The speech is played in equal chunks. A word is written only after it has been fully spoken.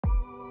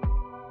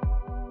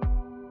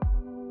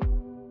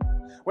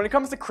When it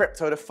comes to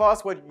crypto, the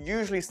first word you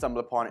usually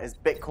stumble upon is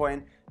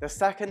Bitcoin, the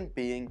second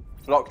being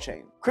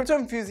blockchain. Crypto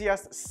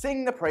enthusiasts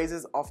sing the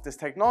praises of this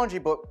technology,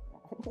 but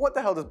what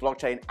the hell does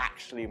blockchain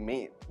actually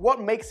mean? What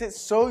makes it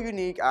so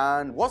unique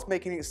and what's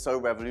making it so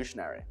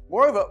revolutionary?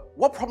 Moreover,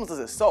 what problems does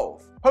it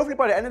solve? Hopefully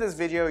by the end of this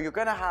video, you're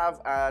going to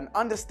have an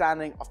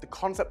understanding of the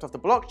concept of the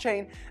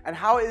blockchain and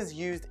how it is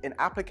used in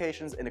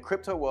applications in the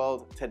crypto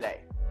world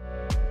today.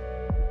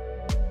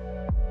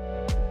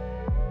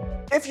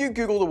 If you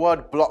Google the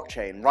word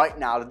blockchain right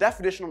now, the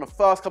definition on the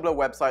first couple of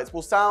websites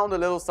will sound a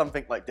little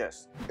something like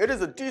this. It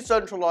is a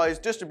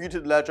decentralized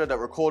distributed ledger that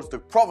records the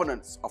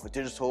provenance of a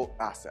digital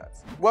asset.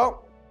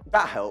 Well,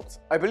 that helped.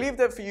 I believe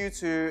that for you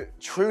to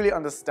truly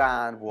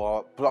understand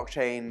what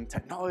blockchain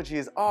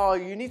technologies are,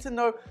 you need to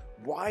know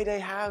why they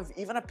have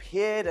even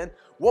appeared and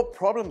what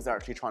problems they're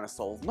actually trying to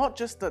solve, not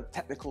just the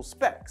technical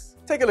specs.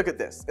 Take a look at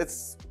this.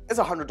 It's a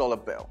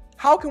 $100 bill.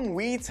 How can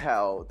we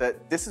tell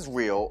that this is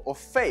real or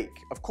fake?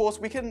 Of course,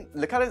 we can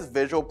look at its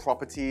visual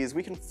properties,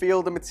 we can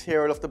feel the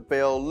material of the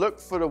bill, look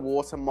for the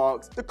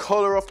watermarks, the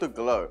color of the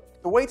glow.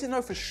 The way to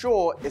know for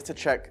sure is to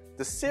check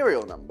the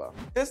serial number.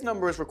 This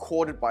number is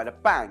recorded by the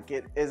bank.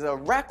 It is a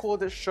record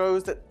that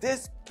shows that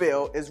this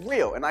bill is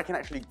real, and I can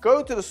actually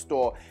go to the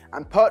store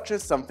and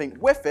purchase something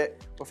with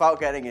it without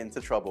getting into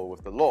trouble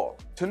with the law.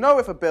 To know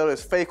if a bill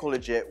is fake or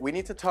legit, we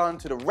need to turn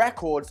to the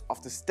records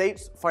of the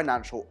state's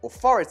financial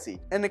authority.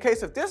 In the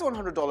case of this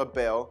 $100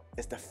 bill,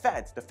 it's the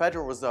Fed, the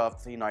Federal Reserve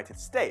of the United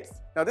States.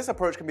 Now, this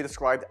approach can be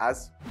described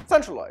as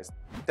centralized.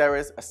 There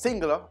is a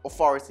singular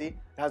authority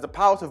that has the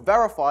power to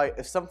verify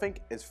if something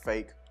is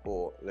fake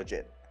or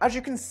legit. As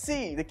you can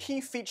see, the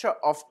key feature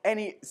of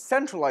any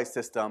centralized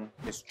system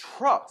is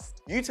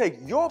trust. You take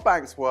your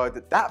bank's word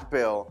that that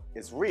bill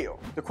is real.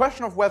 The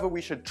question of whether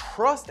we should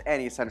trust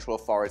any central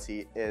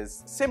authority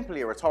is simply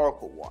a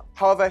rhetorical one.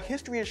 However,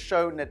 history has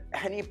shown that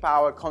any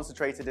power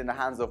concentrated in the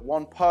hands of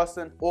one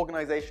person,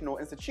 organization, or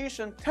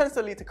institution tends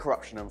to lead to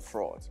corruption and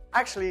fraud.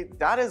 Actually,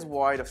 that is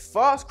why the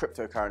first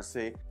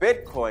cryptocurrency,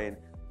 Bitcoin,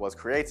 was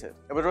created.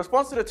 It was a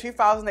response to the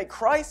 2008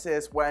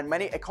 crisis when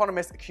many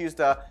economists accused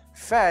the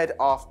Fed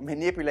of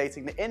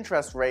manipulating the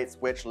interest rates,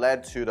 which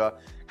led to the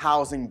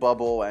housing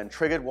bubble and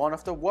triggered one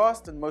of the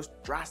worst and most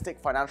drastic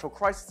financial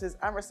crises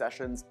and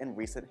recessions in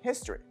recent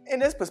history. In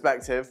this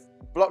perspective,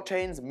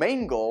 blockchain's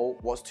main goal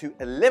was to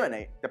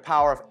eliminate the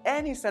power of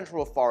any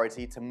central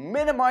authority to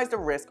minimize the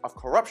risk of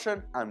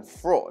corruption and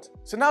fraud.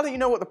 So now that you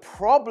know what the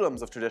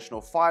problems of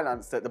traditional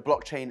finance that the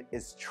blockchain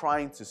is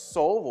trying to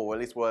solve, or at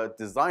least were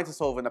designed to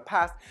solve in the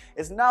past,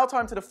 it's now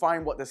time to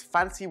define what this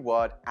fancy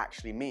word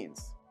actually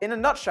means. In a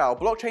nutshell,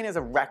 blockchain is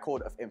a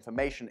record of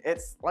information.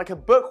 It's like a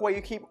book where you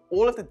keep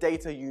all of the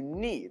data you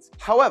need.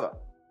 However,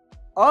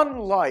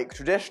 unlike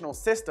traditional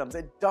systems,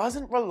 it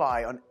doesn't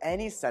rely on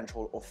any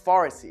central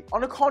authority. On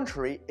the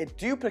contrary, it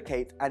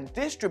duplicates and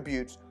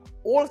distributes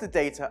all of the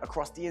data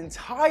across the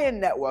entire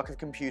network of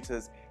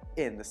computers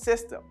in the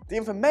system. The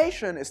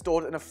information is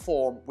stored in a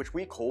form which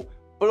we call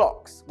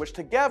blocks, which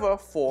together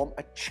form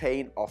a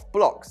chain of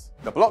blocks,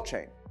 the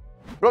blockchain.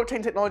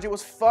 Blockchain technology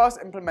was first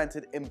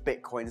implemented in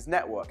Bitcoin's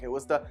network. It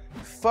was the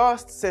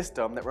first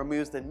system that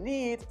removes the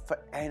need for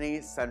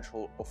any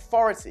central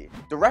authority.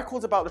 The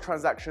records about the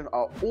transaction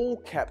are all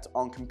kept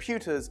on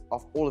computers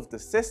of all of the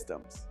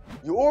systems.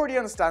 You already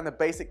understand the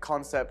basic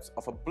concept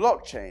of a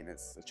blockchain.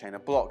 It's a chain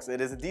of blocks.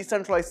 It is a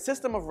decentralized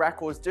system of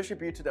records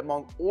distributed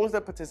among all of the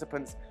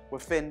participants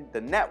within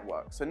the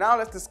network. So now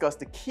let's discuss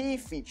the key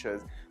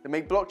features that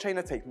make blockchain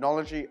a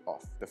technology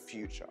of the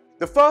future.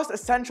 The first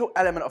essential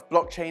element of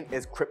blockchain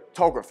is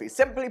cryptography.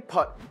 Simply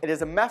put, it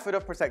is a method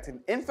of protecting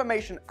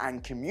information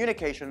and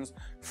communications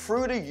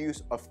through the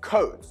use of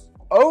codes.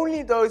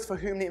 Only those for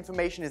whom the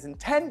information is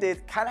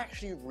intended can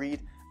actually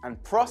read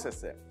and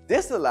process it.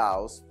 This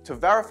allows to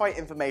verify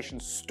information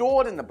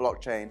stored in the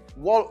blockchain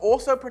while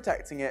also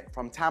protecting it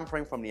from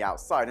tampering from the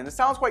outside. And it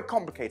sounds quite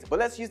complicated, but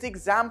let's use the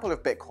example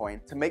of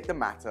Bitcoin to make the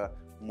matter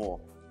more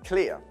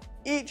clear.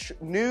 Each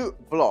new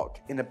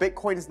block in the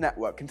Bitcoin's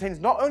network contains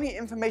not only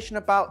information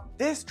about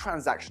this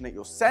transaction that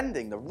you're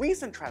sending, the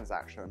recent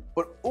transaction,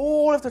 but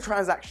all of the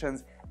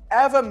transactions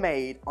ever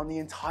made on the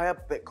entire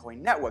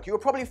Bitcoin network. You were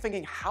probably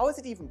thinking, how is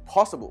it even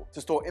possible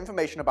to store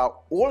information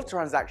about all of the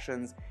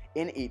transactions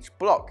in each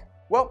block?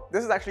 Well,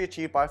 this is actually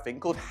achieved by a thing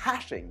called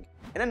hashing.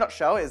 In a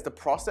nutshell, it is the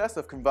process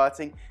of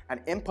converting an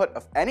input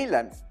of any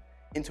length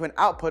into an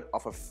output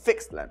of a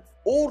fixed length.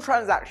 All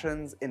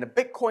transactions in the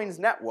Bitcoin's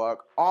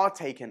network are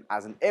taken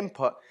as an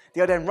input. They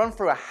are then run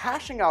through a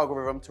hashing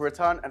algorithm to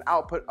return an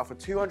output of a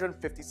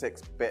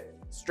 256-bit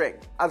string.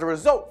 As a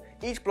result,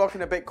 each block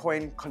in the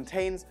Bitcoin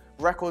contains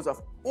records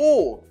of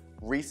all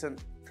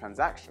recent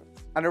transactions.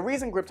 And the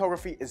reason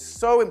cryptography is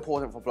so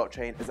important for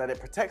blockchain is that it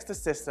protects the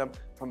system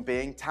from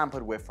being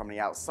tampered with from the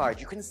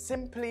outside.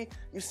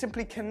 You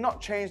simply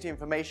cannot change the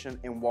information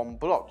in one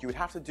block. You would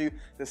have to do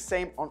the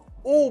same on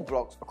all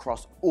blocks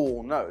across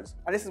all nodes.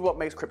 And this is what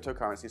makes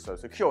cryptocurrency so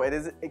secure. It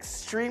is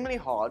extremely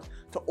hard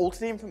to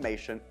alter the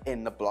information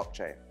in the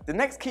blockchain. The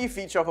next key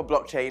feature of a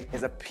blockchain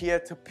is a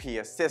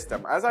peer-to-peer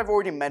system. As I've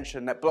already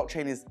mentioned, that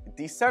blockchain is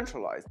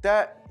decentralized.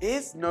 There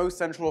is no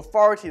central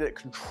authority that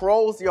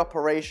controls the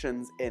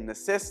operations in the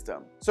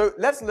system. So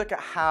let's look at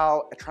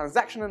how a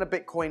transaction in a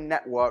Bitcoin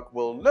network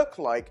will look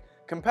like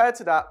compared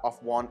to that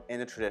of one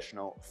in a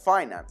traditional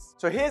finance.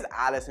 So here's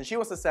Alice, and she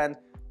wants to send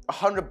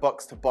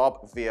 $100 to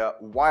Bob via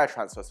wire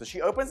transfer. So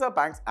she opens her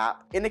bank's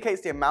app, indicates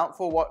the amount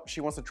for what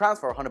she wants to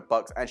transfer,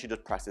 $100, and she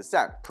just presses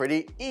send.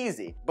 Pretty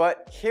easy.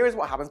 But here is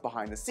what happens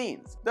behind the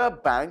scenes. The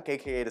bank,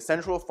 aka the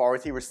central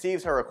authority,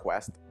 receives her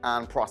request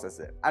and processes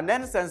it, and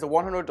then sends the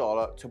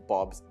 $100 to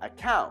Bob's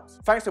account.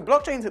 Thanks to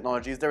blockchain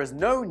technologies, there is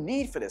no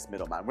need for this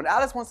middleman. When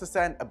Alice wants to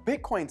send a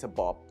Bitcoin to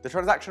Bob, the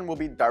transaction will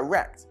be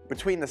direct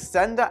between the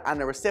sender and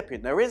the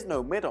recipient. There is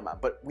no middleman.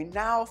 But we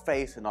now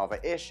face another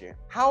issue.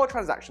 How are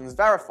transactions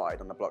verified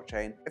on the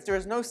blockchain if there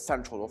is no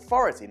central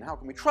authority, and how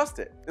can we trust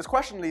it? This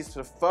question leads to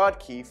the third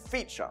key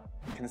feature,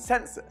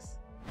 consensus.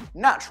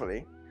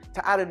 Naturally,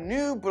 to add a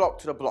new block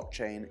to the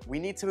blockchain, we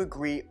need to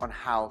agree on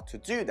how to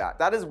do that.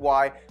 That is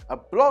why a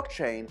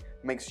blockchain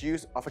makes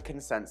use of a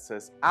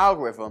consensus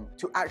algorithm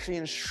to actually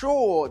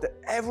ensure that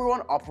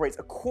everyone operates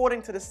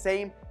according to the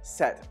same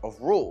set of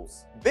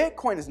rules.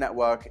 Bitcoin's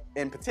network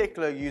in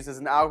particular uses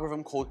an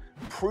algorithm called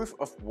proof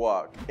of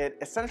work. It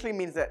essentially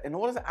means that in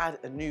order to add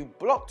a new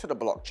block to the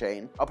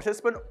blockchain, a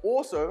participant,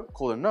 also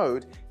called a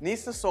node,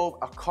 needs to solve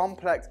a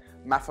complex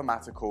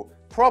mathematical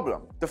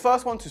problem. The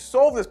first one to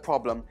solve this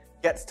problem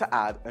gets to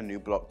add a new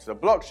block to the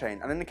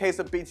blockchain, and in the case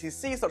of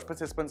BTC, such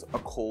participants are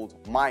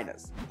called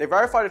miners. They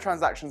verify the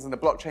transactions in the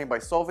blockchain by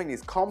solving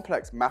these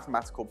complex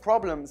mathematical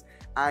problems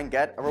and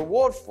get a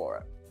reward for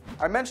it.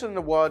 I mentioned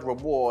the word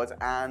reward,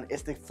 and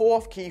it's the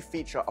fourth key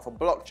feature of a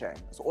blockchain.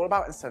 It's all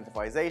about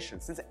incentivization.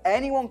 Since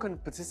anyone can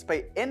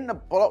participate in the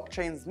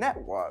blockchain's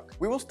network,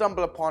 we will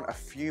stumble upon a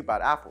few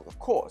bad apples, of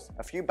course,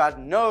 a few bad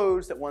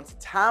nodes that want to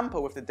tamper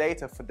with the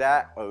data for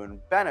their own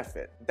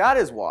benefit. That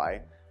is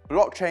why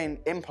blockchain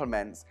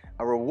implements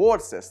a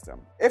reward system.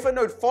 If a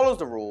node follows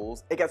the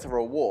rules, it gets a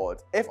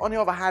reward. If, on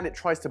the other hand, it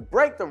tries to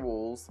break the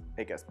rules,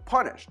 it gets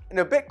punished. In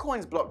a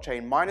Bitcoin's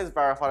blockchain, miners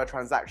verify the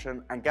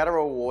transaction and get a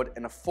reward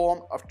in the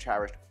form of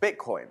cherished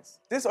Bitcoins.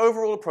 This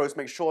overall approach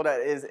makes sure that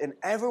it is in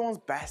everyone's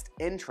best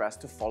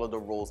interest to follow the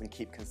rules and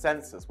keep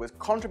consensus, which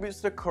contributes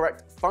to the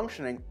correct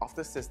functioning of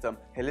the system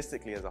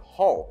holistically as a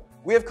whole.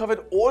 We have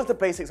covered all of the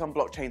basics on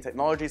blockchain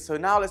technology, so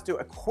now let's do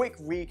a quick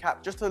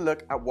recap just to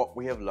look at what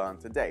we have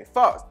learned today.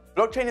 First,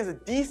 blockchain is a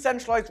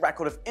decentralized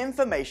record of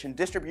information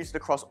distributed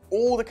across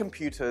all the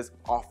computers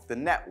of the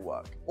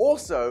network.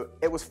 Also,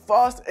 it was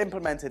first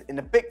implemented in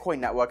the Bitcoin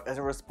network as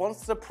a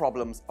response to the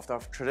problems of the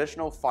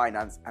traditional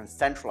finance and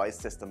centralized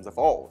systems of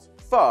old.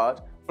 Third,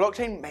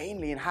 blockchain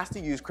mainly has to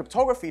use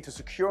cryptography to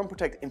secure and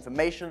protect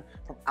information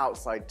from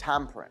outside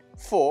tampering.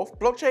 Fourth,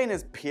 blockchain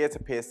is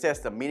peer-to-peer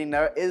system, meaning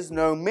there is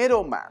no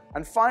middleman.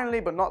 And finally,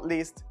 but not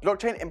least,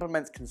 blockchain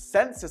implements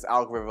consensus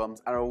algorithms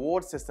and a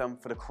reward system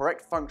for the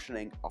correct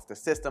functioning of the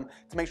system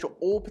to make sure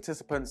all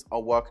participants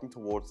are working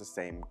towards the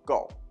same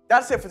goal.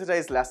 That's it for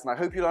today's lesson. I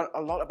hope you learned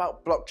a lot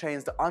about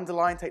blockchains, the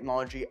underlying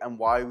technology, and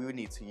why we would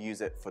need to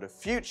use it for the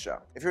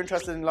future. If you're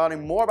interested in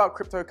learning more about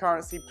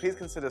cryptocurrency, please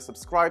consider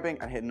subscribing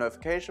and hit the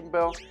notification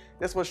bell.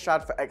 This was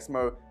Shad for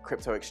EXMO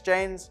Crypto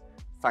Exchange.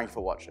 Thank you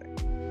for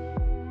watching.